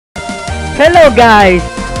Hello guys!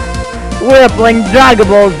 We're playing Dragon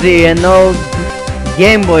Ball Z, an old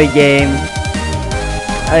Game Boy game.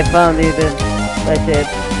 I found it and that's it.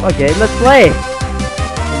 Okay, let's play!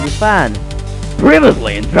 It'll be fun.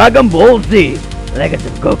 Previously in Dragon Ball Z, Legacy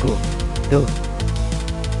of Goku 2.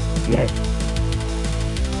 Yes.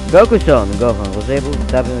 Goku's son, Gohan, was able to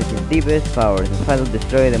tap into his deepest powers and finally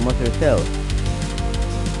destroy the monster cells.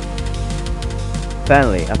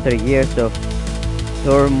 Finally, after years of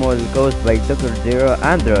turmoil caused by Dr. Zero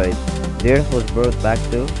androids, the Earth was brought back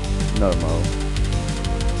to normal.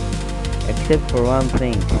 Except for one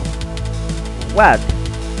thing. What?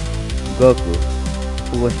 Goku,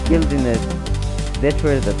 who was killed in a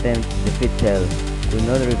desperate attempt to defeat Cell, could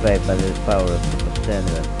not revive by the power of the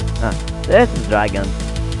Sandman. There's the dragon.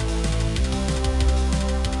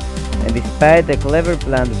 And despite a clever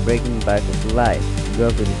plan to bring him back to life,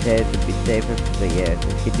 Goku decided to be safer for the Earth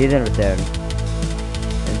if he didn't return.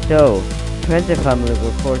 And so, friends and family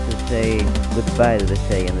were forced to say goodbye to the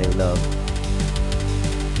Saiyan they loved.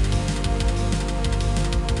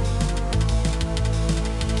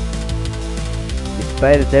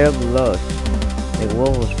 Despite the terrible loss, the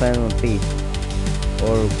world was finally in peace.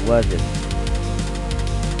 Or was it?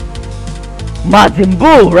 Majin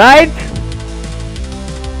Buu, right?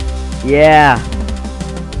 Yeah.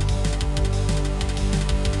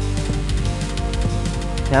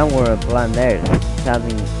 Somewhere on planet Earth,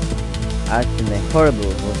 something actually horrible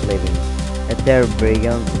was living, a terror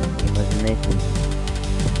beyond imagination,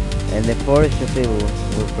 and the force of evil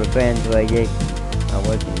was preparing to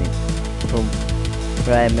awaken it from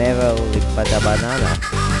primeval banana.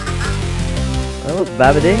 Oh,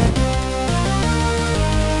 Babidi!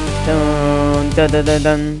 Dun dun dun dun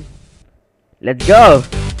dun! Let's go!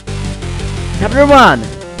 Chapter 1!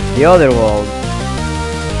 The Other World.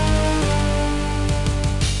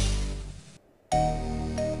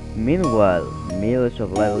 Meanwhile, millions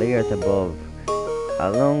of light years above, a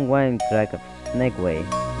long winding track of Snake Way,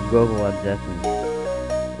 Goku adjacent,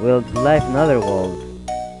 will life in other worlds.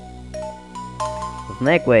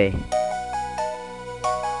 Snake Way.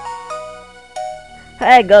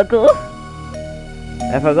 Hey Goku!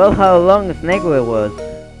 I forgot how long Snake Way was.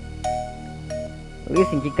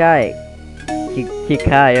 Listen, Kikai.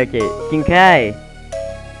 Kinkai.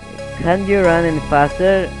 Can't you run any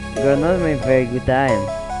faster? You're not making very good time.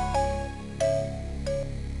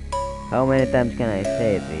 How many times can I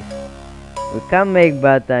say this? We can't make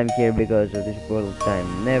bad time here because of this world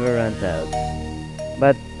time never runs out.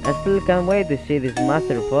 But I still can't wait to see this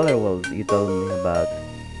master of other worlds you told me about.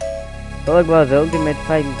 Talk about the ultimate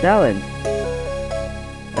fighting talent.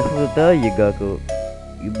 I have to tell you, Goku,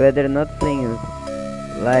 you better not think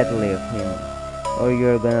lightly of him, or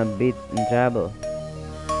you're gonna be in trouble.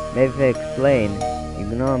 Maybe if I explain, you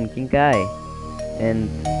know I'm King Kai, and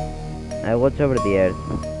I watch over the Earth.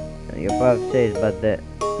 Your father says, but the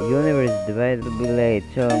universe is divided to be late,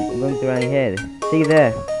 so I'm going to run ahead. See you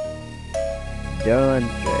there. Journal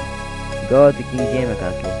entry. Go to King Gamer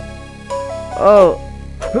Castle. Oh!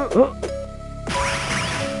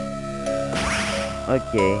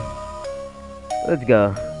 Okay. Let's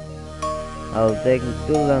go. I'll take me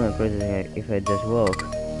too long across here if I just walk.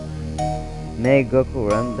 Make Goku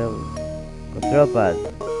run the control pad.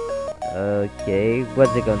 Okay,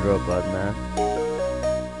 what's the control pad now?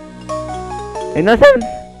 Innocent!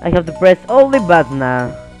 I have to press all the buttons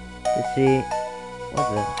now to see what's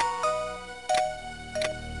that?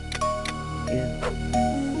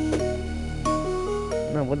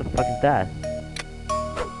 No, what the fuck is that?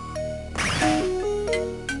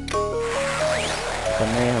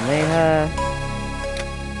 Kamehameha.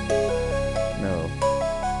 No.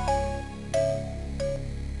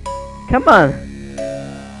 Come on!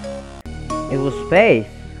 It was space,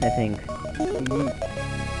 I think.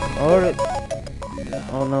 Or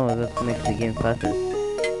oh no, that makes the game faster.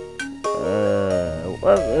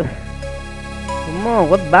 What? Come on,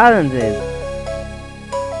 what balance is?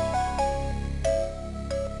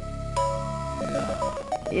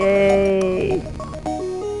 Yay!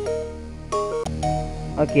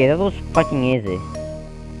 Okay, that was fucking easy.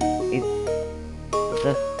 It's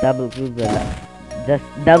just double click the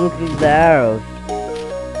arrows.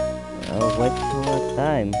 Oh, wait too much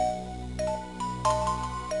time.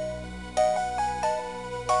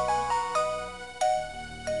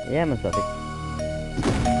 Yeah, I'm stop it.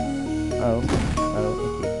 Oh,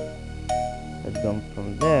 okay. Let's go from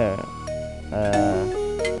there.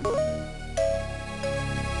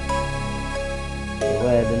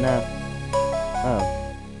 Where the now? Oh.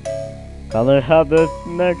 Can I have the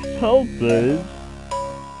next help, please?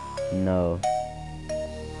 No.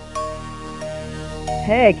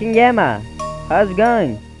 Hey, King Gamma! How's it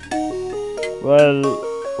going? Well,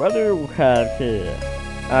 what do you have here?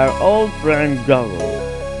 Our old friend Goku.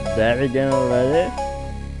 There again already?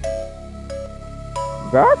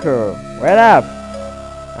 Goku, wait up!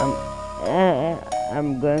 I'm,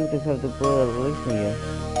 I'm going to have to put a listen you.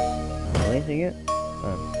 Listen you?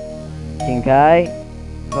 Shinkai,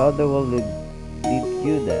 how the world did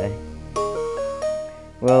you die?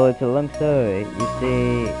 Well, it's a long story. You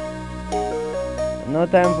see, no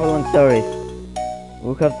time for long stories.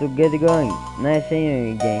 We have to get going. Nice seeing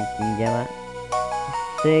you again, King.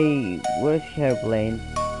 Say, where's your plane?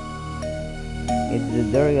 It's the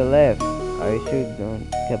door you left. Are you sure you don't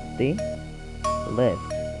cup tea? Left.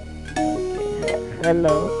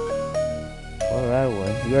 Hello. Where are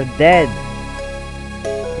we? You're dead.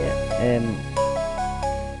 Yeah.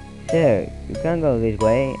 Sir, you can't go this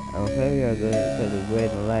way. I'm afraid you are going to have to wait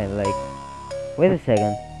in line. Like, wait a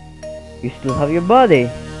second. You still have your body.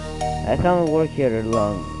 I haven't worked here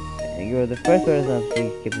long. You're the first person I've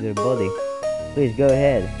seen keep their body. Please go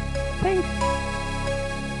ahead. Thanks.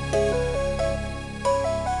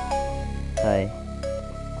 Hi.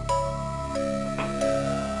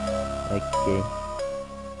 Okay.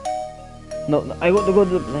 No, I want to go to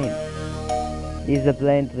the plane. This is the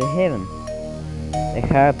plane to the heaven. The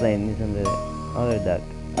hard plane is on the other deck.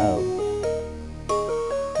 Oh.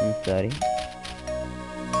 I'm sorry.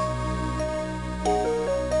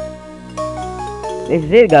 This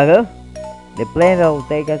is it, Gago. The plane that will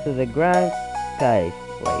take us to the Grand Sky's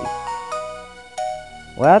place.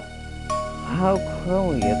 What? How come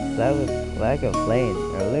we get stuck with like a plane?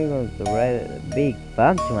 Are we going to ride a big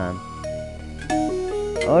fancy one?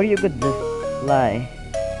 Or you could just fly.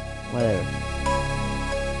 Whatever.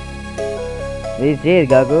 This is it,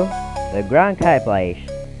 Gago. The Grand Sky place.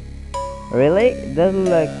 Really? It doesn't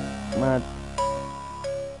look like much.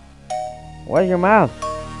 Where's your mouth?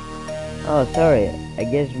 Oh, sorry. I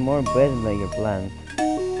guess more impressive than your plans.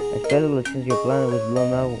 Especially since your planet was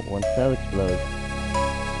blown up when cell explodes.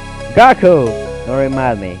 Goku! Don't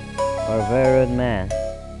remind me. Or a very rude man.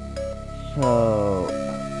 So,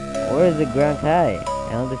 where is the Grand Kai?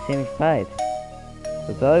 I don't see him fight.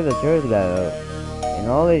 To tell you the truth, Goku, in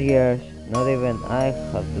all these years, not even I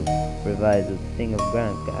have to provide the thing of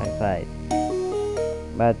Grand Kai fight.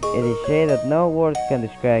 But it is said that no words can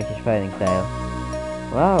describe his fighting style.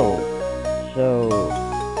 Wow! So,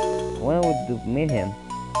 when would you meet him?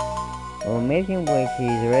 We'll meet him when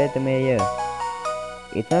he's ready to meet you.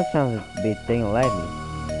 It's not something to be taken lightly.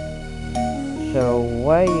 So,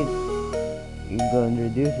 why you go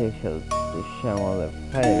introduce yourself to some other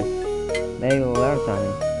fighters? Maybe we'll learn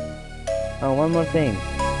something. Oh, one more thing.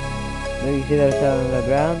 Do you see that sound on the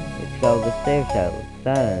ground? It's called the save sound.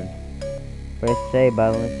 Silence. Press save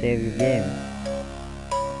button and save your game.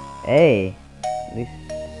 Hey, this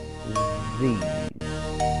Z.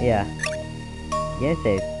 Yeah. Game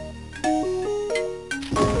save.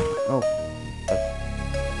 Oh.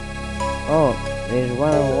 Oh, there's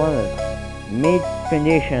one I wanted. Mid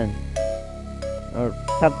condition. Or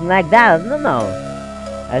something like that. No.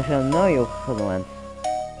 I shall know you once.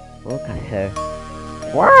 Look at her.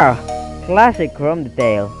 Wow! Classic chrome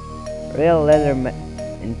detail. Real leather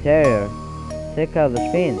interior. Check out the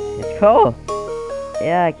spins. It's cool.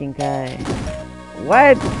 Yeah, Kinkai.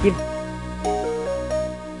 Why keep...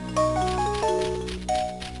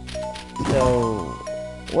 So,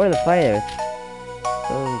 where are the fighters?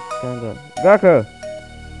 So, can't go. Goku!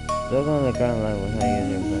 Look on the ground line with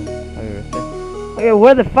how you respect. Okay,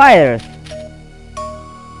 where are the fighters?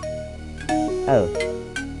 Oh.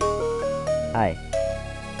 Hi.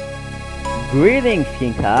 Greetings,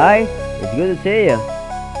 Kinkai. It's good to see you.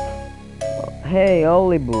 Hey,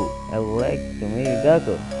 Olibu. I would like to meet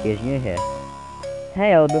Goku. He's new here.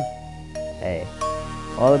 Hey, Olibu. Hey.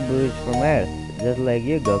 Olibu is from Earth, just like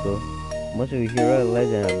you, Goku. Most of your hero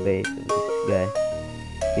legend are based on this guy.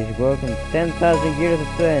 He's working 10,000 years of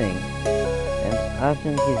training. And as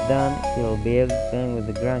soon as he's done, he'll be able to train with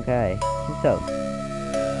the Grand Kai himself.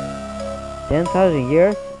 10,000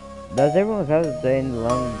 years? Does everyone have to train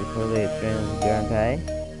long before they train with Grand Kai?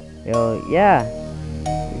 Well, yeah.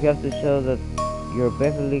 You have to show that you're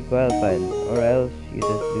perfectly qualified, or else you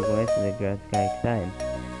just be wasting the Grand Kai time.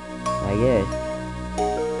 I guess.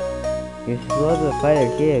 You're supposed to fight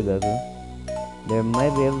her here, Goku. They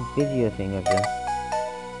might be able to teach you a thing or two.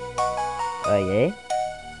 Oh, yeah?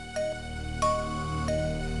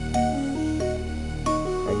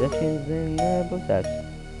 I just finished doing both types.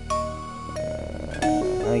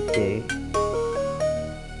 Okay.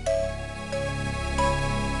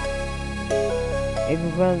 If you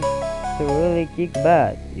want to really kick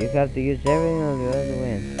butt, you have to use everything on the other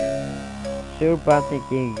win. Sure, Patrick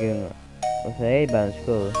kicking was a 8-band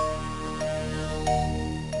school.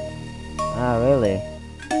 Ah, really?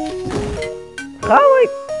 How I...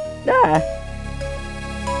 Ah.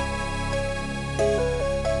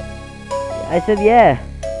 I said yeah.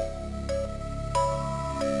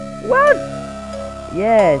 What?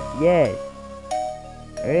 Yes, yes.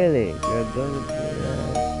 Really? You're going to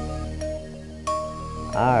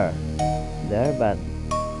R. There, but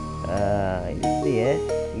it's the S.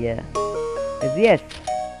 Yeah. It's the S.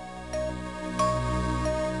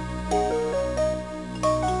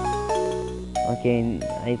 Okay,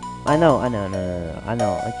 I know, no, I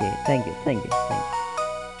know. Okay, thank you.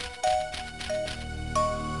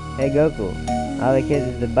 Hey Goku,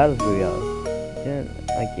 allocated the battle for y'all.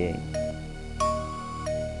 Okay.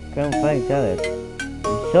 Come find Charlotte.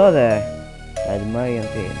 You saw there at Marion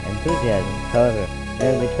P. Enthusiasm. However,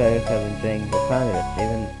 none of these fighters have been training for hundreds,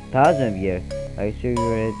 even thousands of years. Are you sure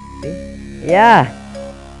you're ready? Yeah!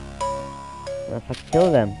 If I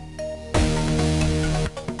kill them.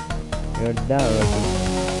 You're down, Rocky.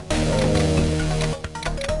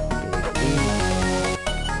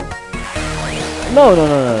 No.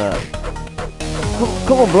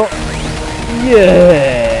 Come on, bro. Yeah.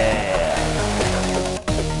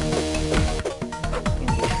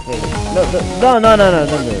 No, don't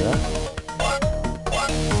do that.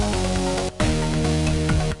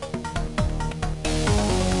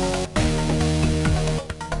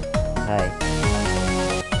 Hi.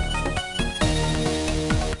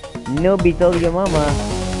 Nobody told your mama.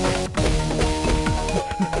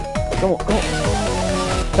 Come on.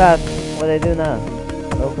 Stop. What do I do now?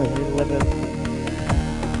 Open this weapon.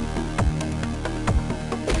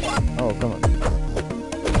 Oh, come on.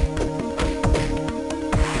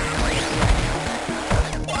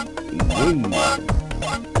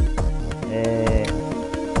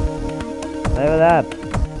 Level up.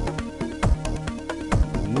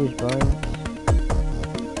 Use points.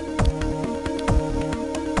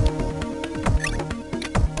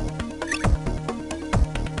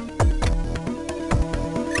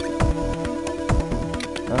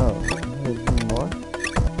 Oh, there's more.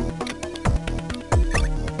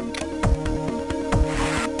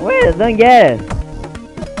 Wait, I don't get it.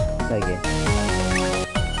 Okay.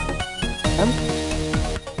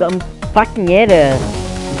 I'm fucking idiot.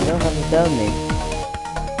 You don't have to tell me.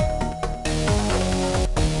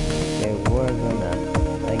 Okay, we're gonna.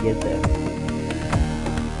 I get there.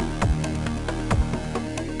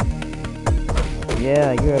 Yeah,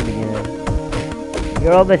 you're a beginner.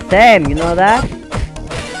 You're all the same, you know that?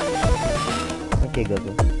 Okay,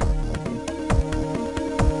 Goku.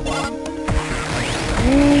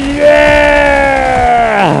 Yeah!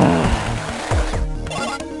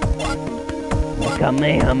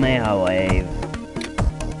 Kamehameha wave.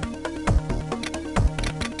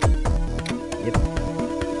 Yep.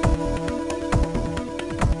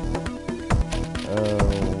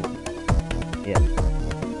 Yeah.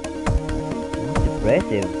 That's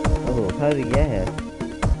impressive. Oh, how did you get here?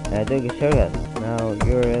 I took a shortcut. Now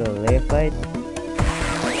you're in a layer fight?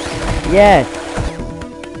 Yes!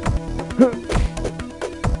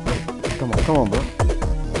 Come on, bro.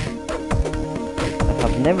 I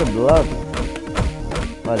have never blocked.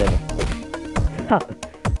 Whatever.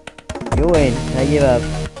 You win. I give up.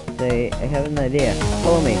 Say, I have an idea.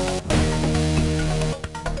 Follow me.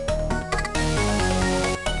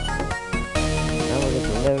 I will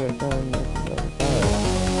deliver some.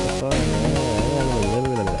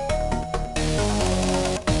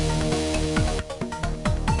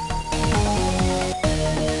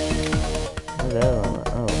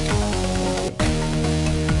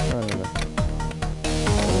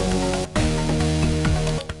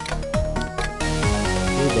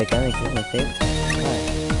 I can't increase my save.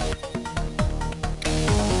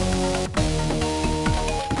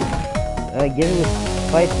 I guess we'll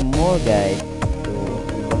fight more guys to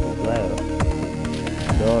unlock this level.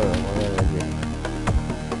 Door or whatever it is.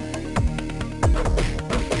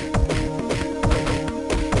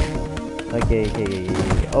 Okay.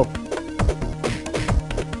 Oh!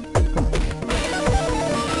 Come.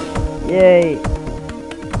 Yay!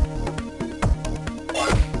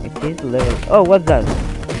 It is level. Oh, what's that?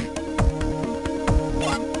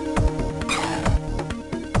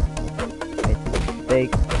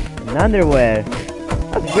 Take an underwear.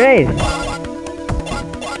 That's great. Underwear.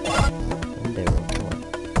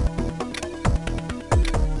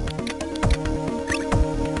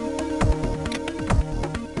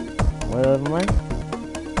 What level am I?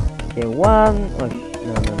 Okay, one. Oh,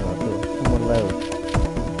 no. Two more levels.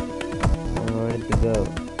 I'm ready to go.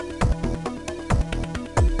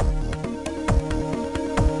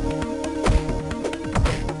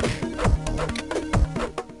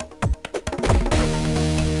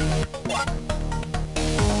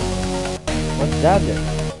 dagger.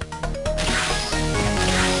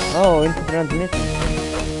 Oh, into transmission.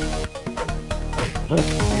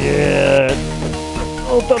 Yeah.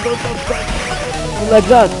 Oh, like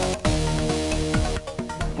that.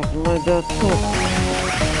 Like that.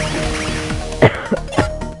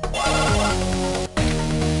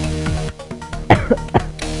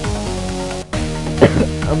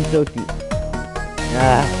 I'm choking.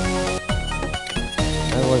 Ah,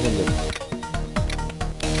 that wasn't good.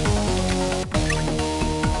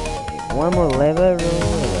 One more lever.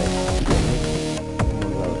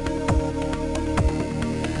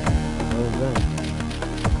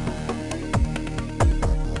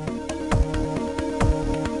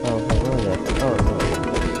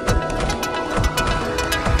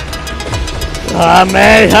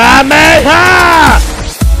 Kamehameha!